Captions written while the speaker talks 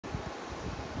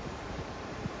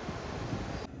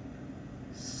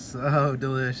So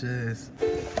delicious.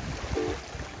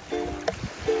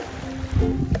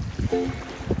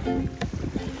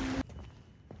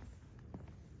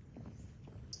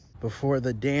 Before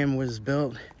the dam was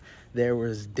built, there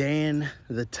was Dan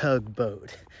the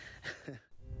tugboat.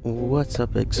 What's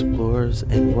up, explorers,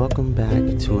 and welcome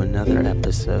back to another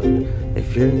episode.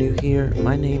 If you're new here,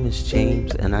 my name is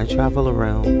James and I travel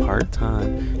around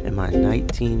part-time in my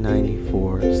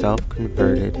 1994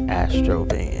 self-converted Astro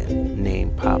van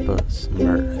named Papa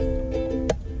Smurf.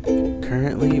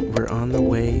 Currently, we're on the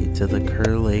way to the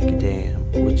Kerr Lake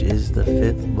Dam, which is the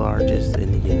 5th largest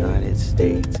in the United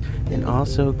States, and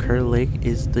also Kerr Lake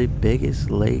is the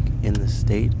biggest lake in the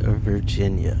state of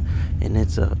Virginia, and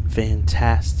it's a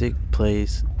fantastic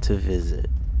place to visit.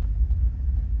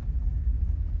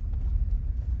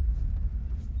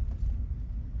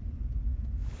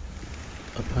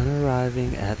 Upon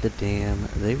arriving at the dam,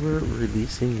 they were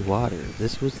releasing water.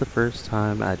 This was the first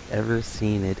time I'd ever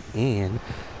seen it, and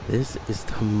this is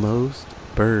the most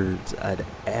birds I'd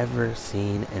ever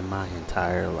seen in my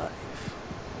entire life.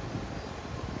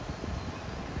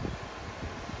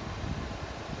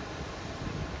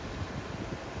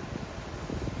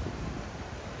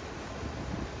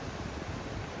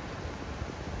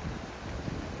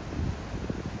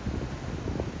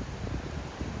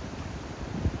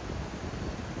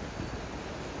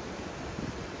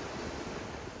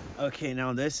 Okay,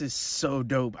 now this is so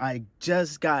dope. I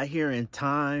just got here in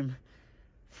time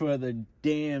for the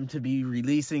dam to be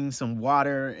releasing some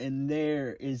water, and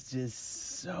there is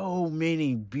just so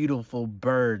many beautiful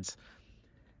birds.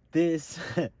 This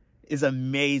is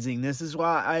amazing. This is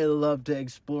why I love to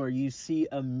explore. You see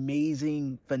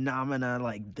amazing phenomena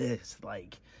like this.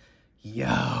 Like,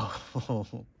 yo.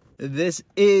 This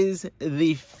is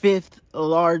the 5th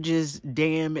largest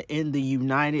dam in the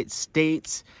United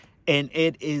States. And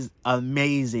it is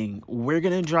amazing. We're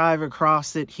going to drive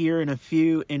across it here in a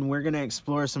few, and we're going to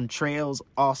explore some trails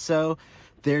also.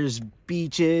 There's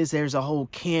beaches, there's a whole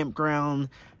campground.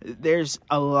 There's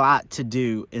a lot to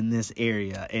do in this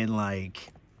area. And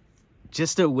like,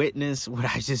 just to witness what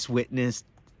I just witnessed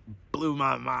blew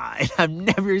my mind. I've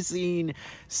never seen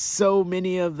so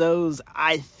many of those.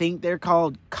 I think they're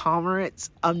called cormorants.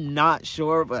 I'm not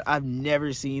sure, but I've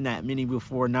never seen that many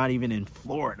before, not even in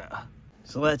Florida.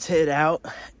 So let's head out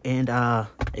and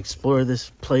explore this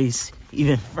place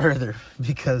even further,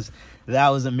 because that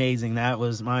was amazing. That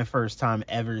was my first time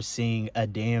ever seeing a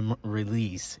dam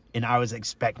release, and I was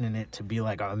expecting it to be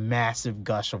like a massive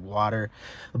gush of water,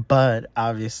 but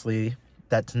obviously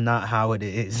that's not how it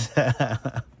is.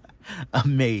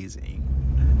 Amazing.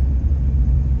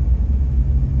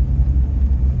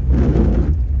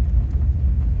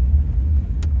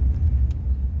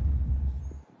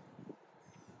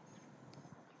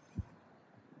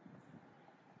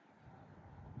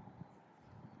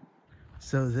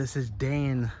 So this is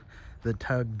Dan the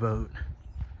tugboat.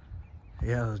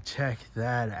 Yo, check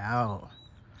that out.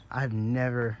 I've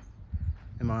never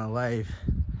in my life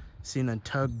seen a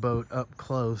tugboat up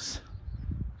close.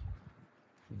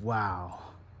 Wow.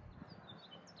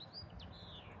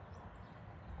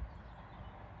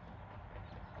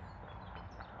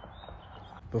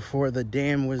 Before the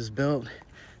dam was built,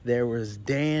 there was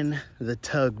Dan the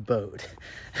tugboat.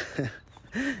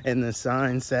 And the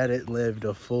sign said it lived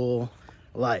a full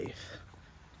life.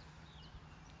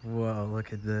 Whoa,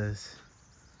 look at this.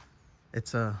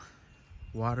 It's a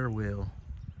water wheel.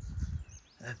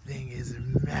 That thing is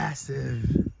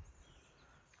massive.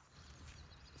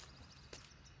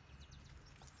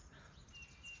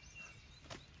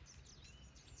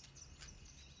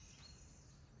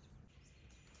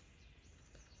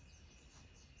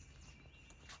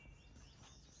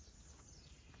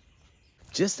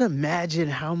 Just imagine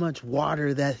how much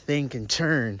water that thing can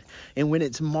turn. And when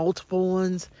it's multiple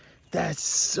ones, that's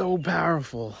so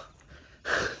powerful.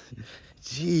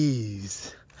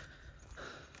 Jeez.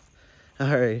 All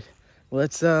right,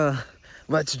 let's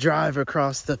drive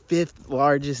across the 5th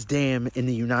largest dam in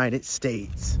the United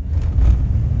States.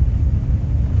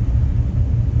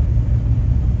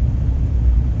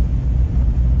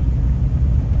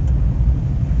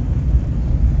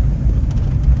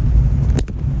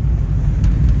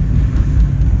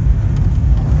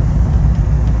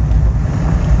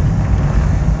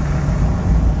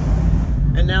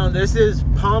 This is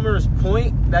Palmer's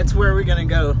Point. That's where we're gonna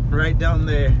go, right down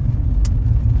there.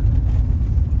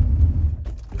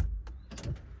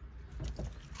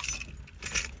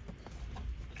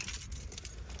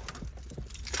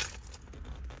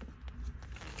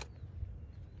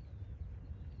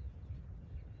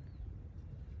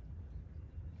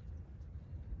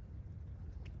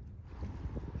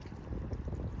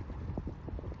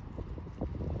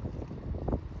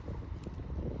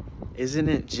 Isn't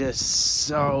it just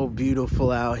so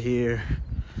beautiful out here?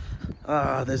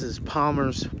 This is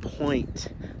Palmer's Point,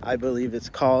 I believe it's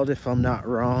called, if I'm not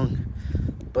wrong.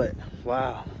 But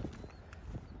wow,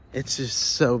 it's just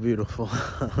so beautiful.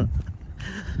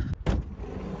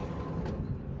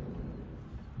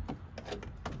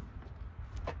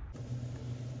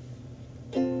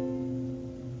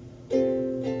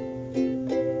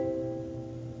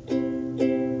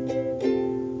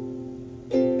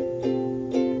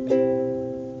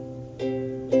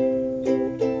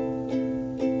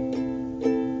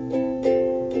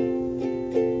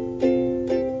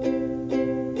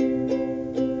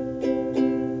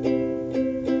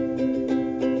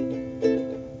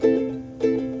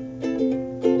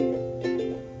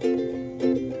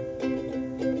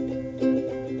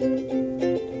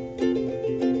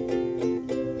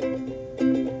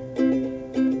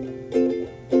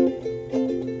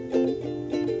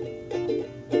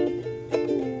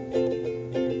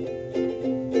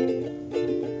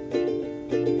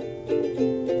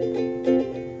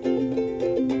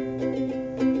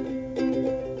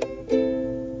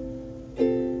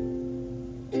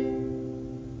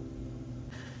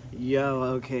 Yo,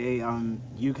 okay,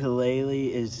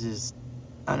 ukulele is just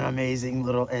an amazing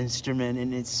little instrument,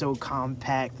 and it's so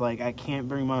compact. Like, I can't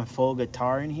bring my full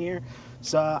guitar in here,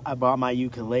 so I bought my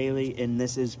ukulele, and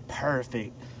this is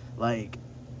perfect. Like,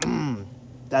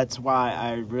 that's why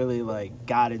I really, like,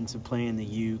 got into playing the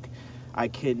uke. I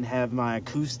couldn't have my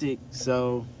acoustic,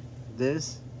 so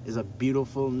this is a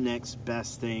beautiful next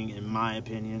best thing, in my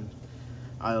opinion.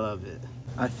 I love it.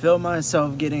 I feel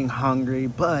myself getting hungry,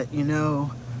 but, you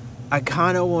know, I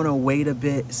kind of want to wait a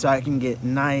bit so I can get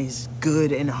nice,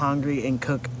 good, and hungry and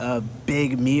cook a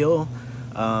big meal.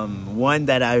 One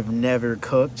that I've never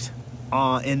cooked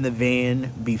in the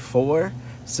van before.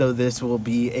 So this will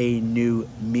be a new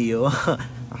meal.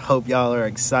 I hope y'all are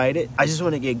excited. I just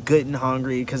want to get good and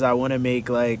hungry because I want to make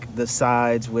like the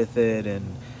sides with it.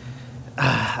 And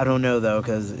I don't know though,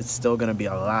 because it's still going to be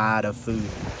a lot of food.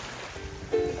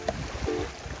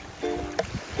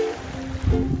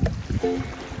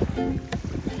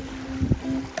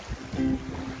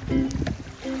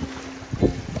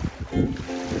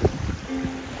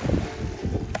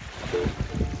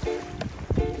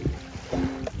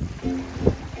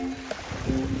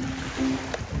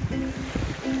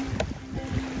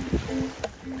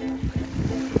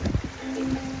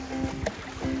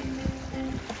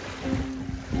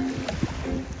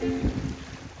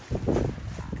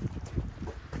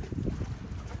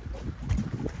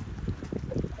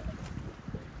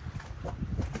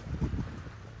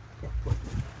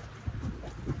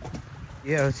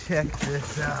 Yo, check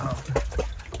this out.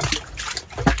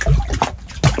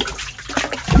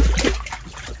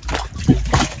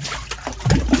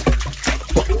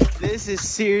 This is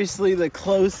seriously the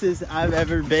closest I've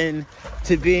ever been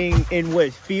to being in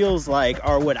what feels like,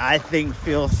 or what I think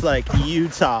feels like,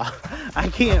 Utah. I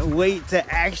can't wait to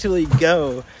actually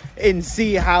go and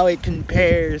see how it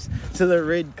compares to the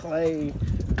red clay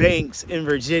banks in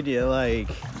Virginia. Like,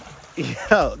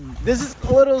 yo, this is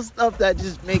little stuff that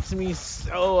just makes me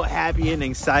so happy and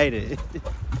excited.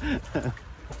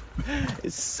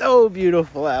 It's so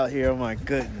beautiful out here, oh my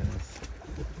goodness.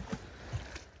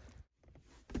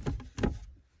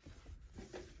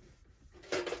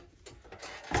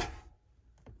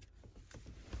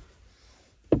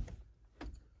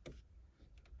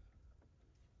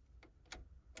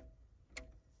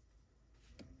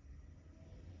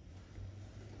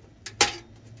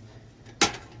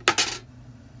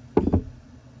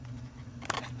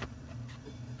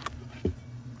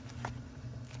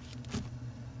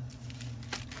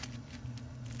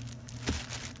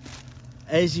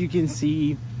 As you can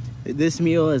see, this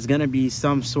meal is gonna be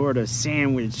some sort of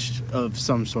sandwich of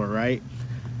some sort, right?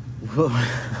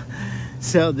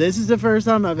 So this is the first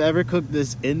time I've ever cooked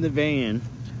this in the van.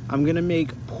 I'm gonna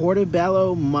make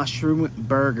portobello mushroom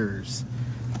burgers.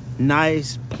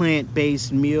 Nice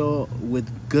plant-based meal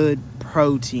with good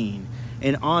protein.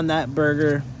 And on that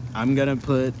burger, I'm gonna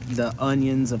put the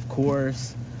onions, of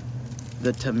course,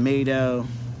 the tomato,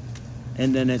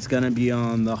 and then it's gonna be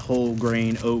on the whole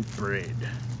grain oat bread.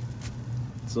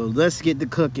 So let's get to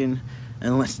cooking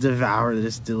and let's devour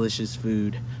this delicious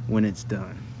food when it's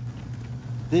done.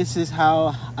 This is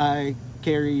how I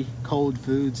carry cold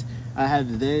foods. I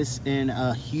have this in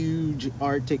a huge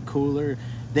Arctic cooler.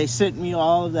 They sent me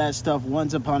all of that stuff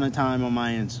once upon a time on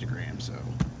my Instagram. So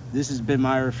this has been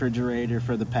my refrigerator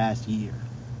for the past year.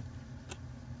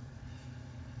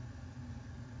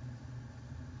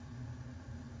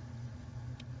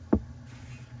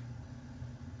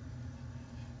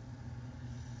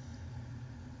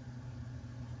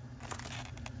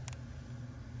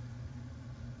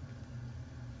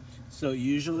 So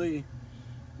usually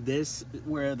this,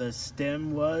 where the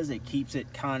stem was, it keeps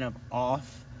it kind of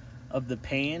off of the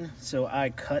pan. So I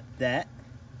cut that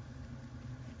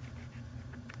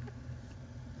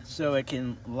so it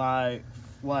can lie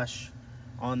flush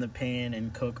on the pan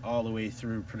and cook all the way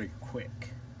through pretty quick.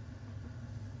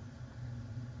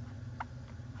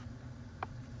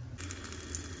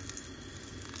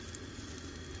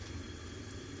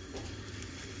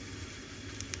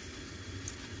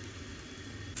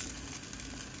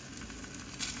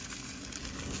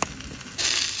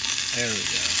 There we go.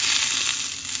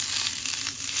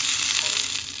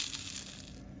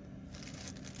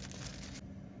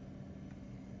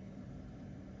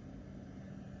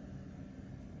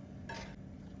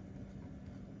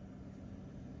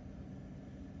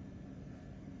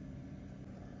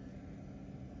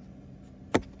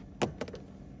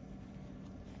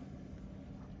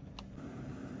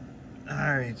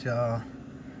 All right, y'all.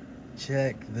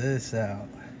 Check this out.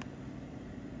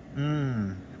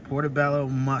 Portobello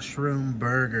mushroom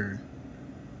burger.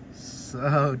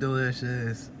 So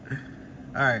delicious.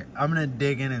 All right, I'm gonna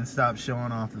dig in and stop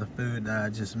showing off the food that I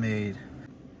just made.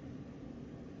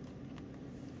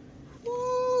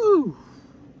 Woo!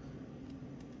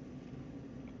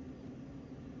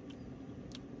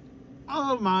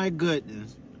 Oh my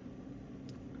goodness.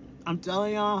 I'm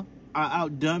telling y'all, I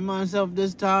outdone myself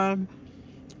this time.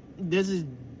 This is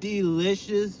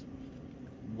delicious.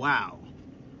 Wow.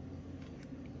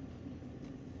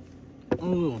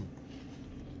 Ooh.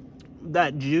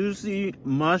 That juicy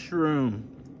mushroom.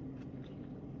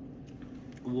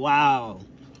 Wow.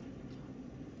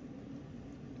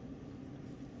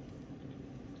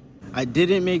 I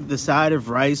didn't make the side of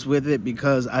rice with it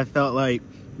because I felt like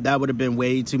that would have been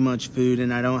way too much food,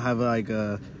 and I don't have like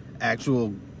a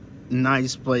actual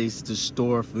nice place to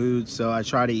store food, so I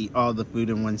try to eat all the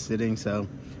food in one sitting. So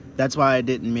that's why I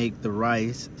didn't make the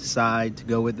rice side to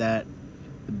go with that.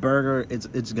 The burger,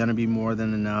 it's gonna be more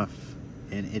than enough,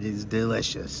 and it is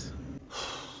delicious.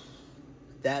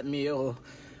 That meal,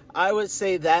 I would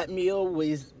say that meal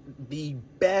was the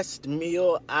best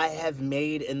meal I have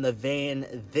made in the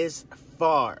van this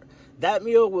far. That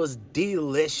meal was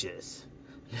delicious.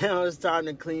 Now it's time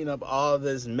to clean up all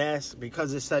this mess.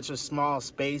 Because it's such a small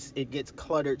space, it gets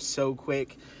cluttered so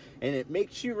quick, and it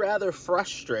makes you rather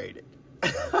frustrated.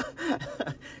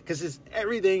 Because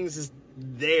everything's just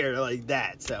there like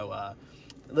that. So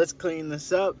let's clean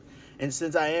this up. And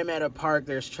since I am at a park,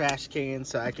 there's trash cans,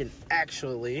 so I can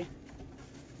actually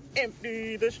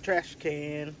empty this trash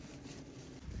can.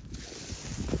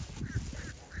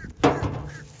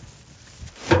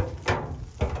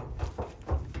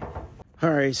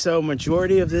 Alright, so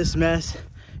majority of this mess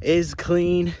is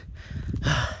clean.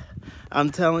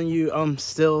 I'm telling you, I'm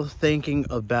still thinking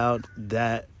about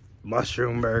that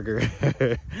mushroom burger.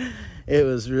 It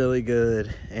was really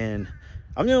good, and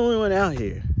I'm the only one out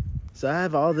here, so I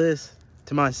have all this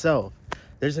to myself.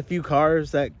 There's a few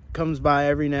cars that comes by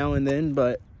every now and then,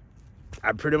 but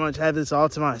I pretty much have this all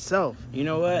to myself. You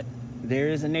know what? There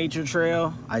is a nature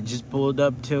trail. I just pulled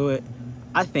up to it.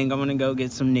 I think I'm gonna go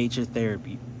get some nature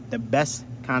therapy. The best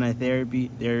kind of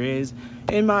therapy there is,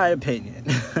 in my opinion.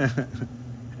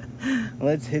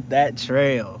 Let's hit that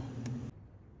trail.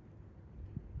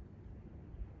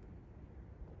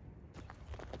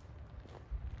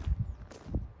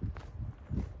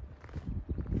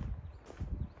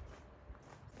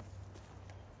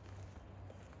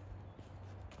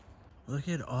 Look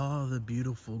at all the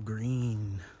beautiful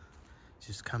green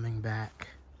just coming back.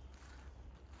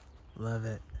 Love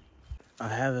it. I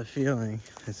have a feeling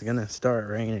it's gonna start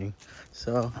raining,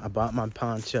 so I bought my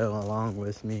poncho along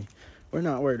with me. We're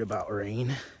not worried about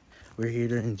rain. We're here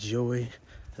to enjoy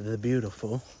the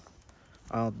beautiful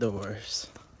outdoors.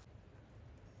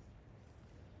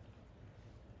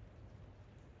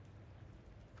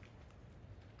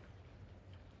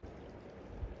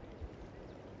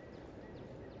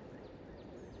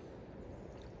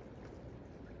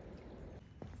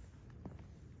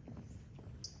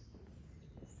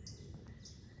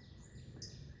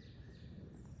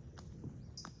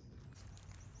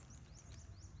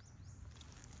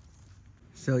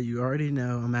 So you already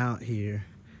know I'm out here,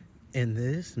 and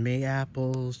this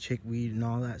May-apples, chickweed, and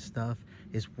all that stuff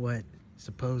is what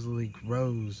supposedly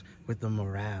grows with the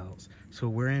morels. So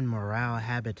we're in morel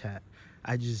habitat.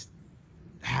 I just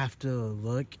have to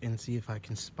look and see if I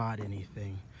can spot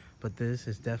anything. But this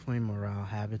is definitely morel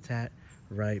habitat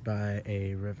right by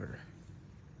a river.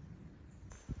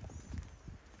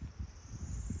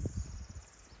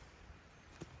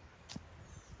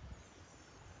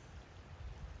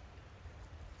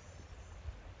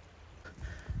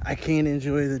 I can't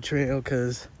enjoy the trail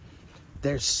because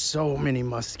There's so many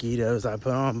mosquitoes. I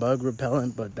put on bug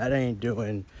repellent, but that ain't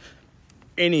doing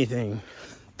anything.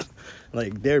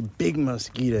 Like, they're big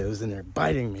mosquitoes and they're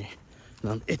biting me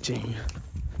and I'm itching.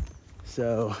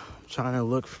 So I'm trying to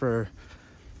look for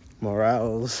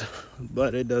morels,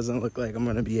 but it doesn't look like I'm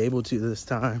gonna be able to this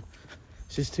time.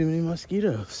 It's just too many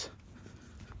mosquitoes.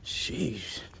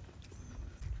 Sheesh.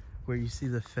 Where you see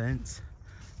the fence,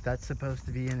 that's supposed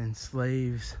to be an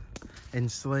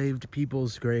enslaved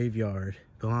people's graveyard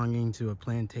belonging to a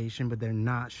plantation, but they're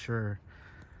not sure.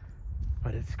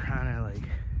 But it's kind of like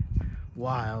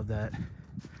wild that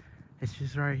it's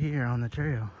just right here on the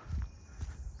trail.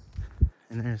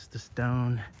 And there's the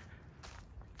stone.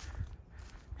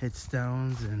 Hit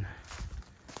stones, and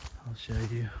I'll show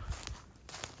you.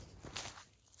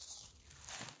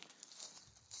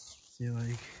 See,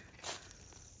 like,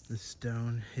 the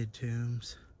stone hid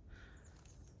tombs.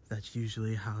 That's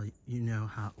usually how you know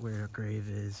where a grave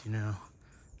is, you know.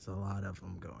 There's a lot of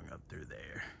them going up through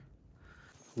there.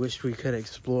 Wish we could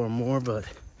explore more, but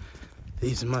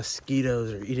these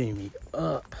mosquitoes are eating me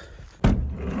up.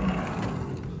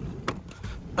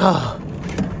 Oh,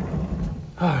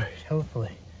 all right,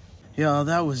 hopefully. Y'all,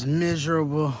 that was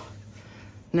miserable.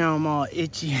 Now I'm all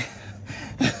itchy.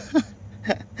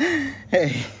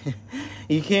 Hey,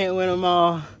 you can't win them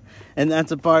all. And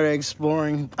that's a part of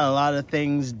exploring. A lot of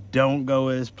things don't go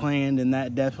as planned, and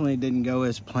that definitely didn't go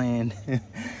as planned.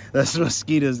 Those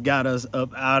mosquitoes got us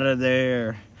up out of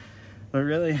there. But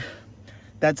really,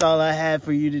 that's all I have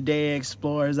for you today,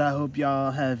 explorers. I hope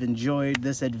y'all have enjoyed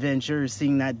this adventure,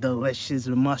 seeing that delicious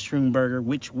mushroom burger,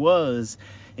 which was,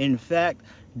 in fact,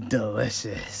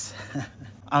 delicious.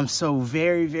 I'm so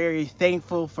very, very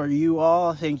thankful for you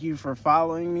all. Thank you for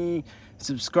following me,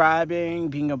 subscribing,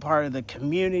 being a part of the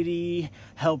community,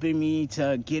 helping me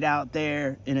to get out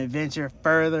there and adventure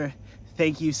further.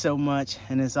 Thank you so much.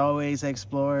 And as always,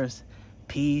 explorers,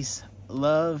 peace,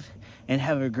 love, and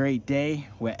have a great day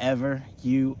wherever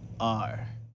you are.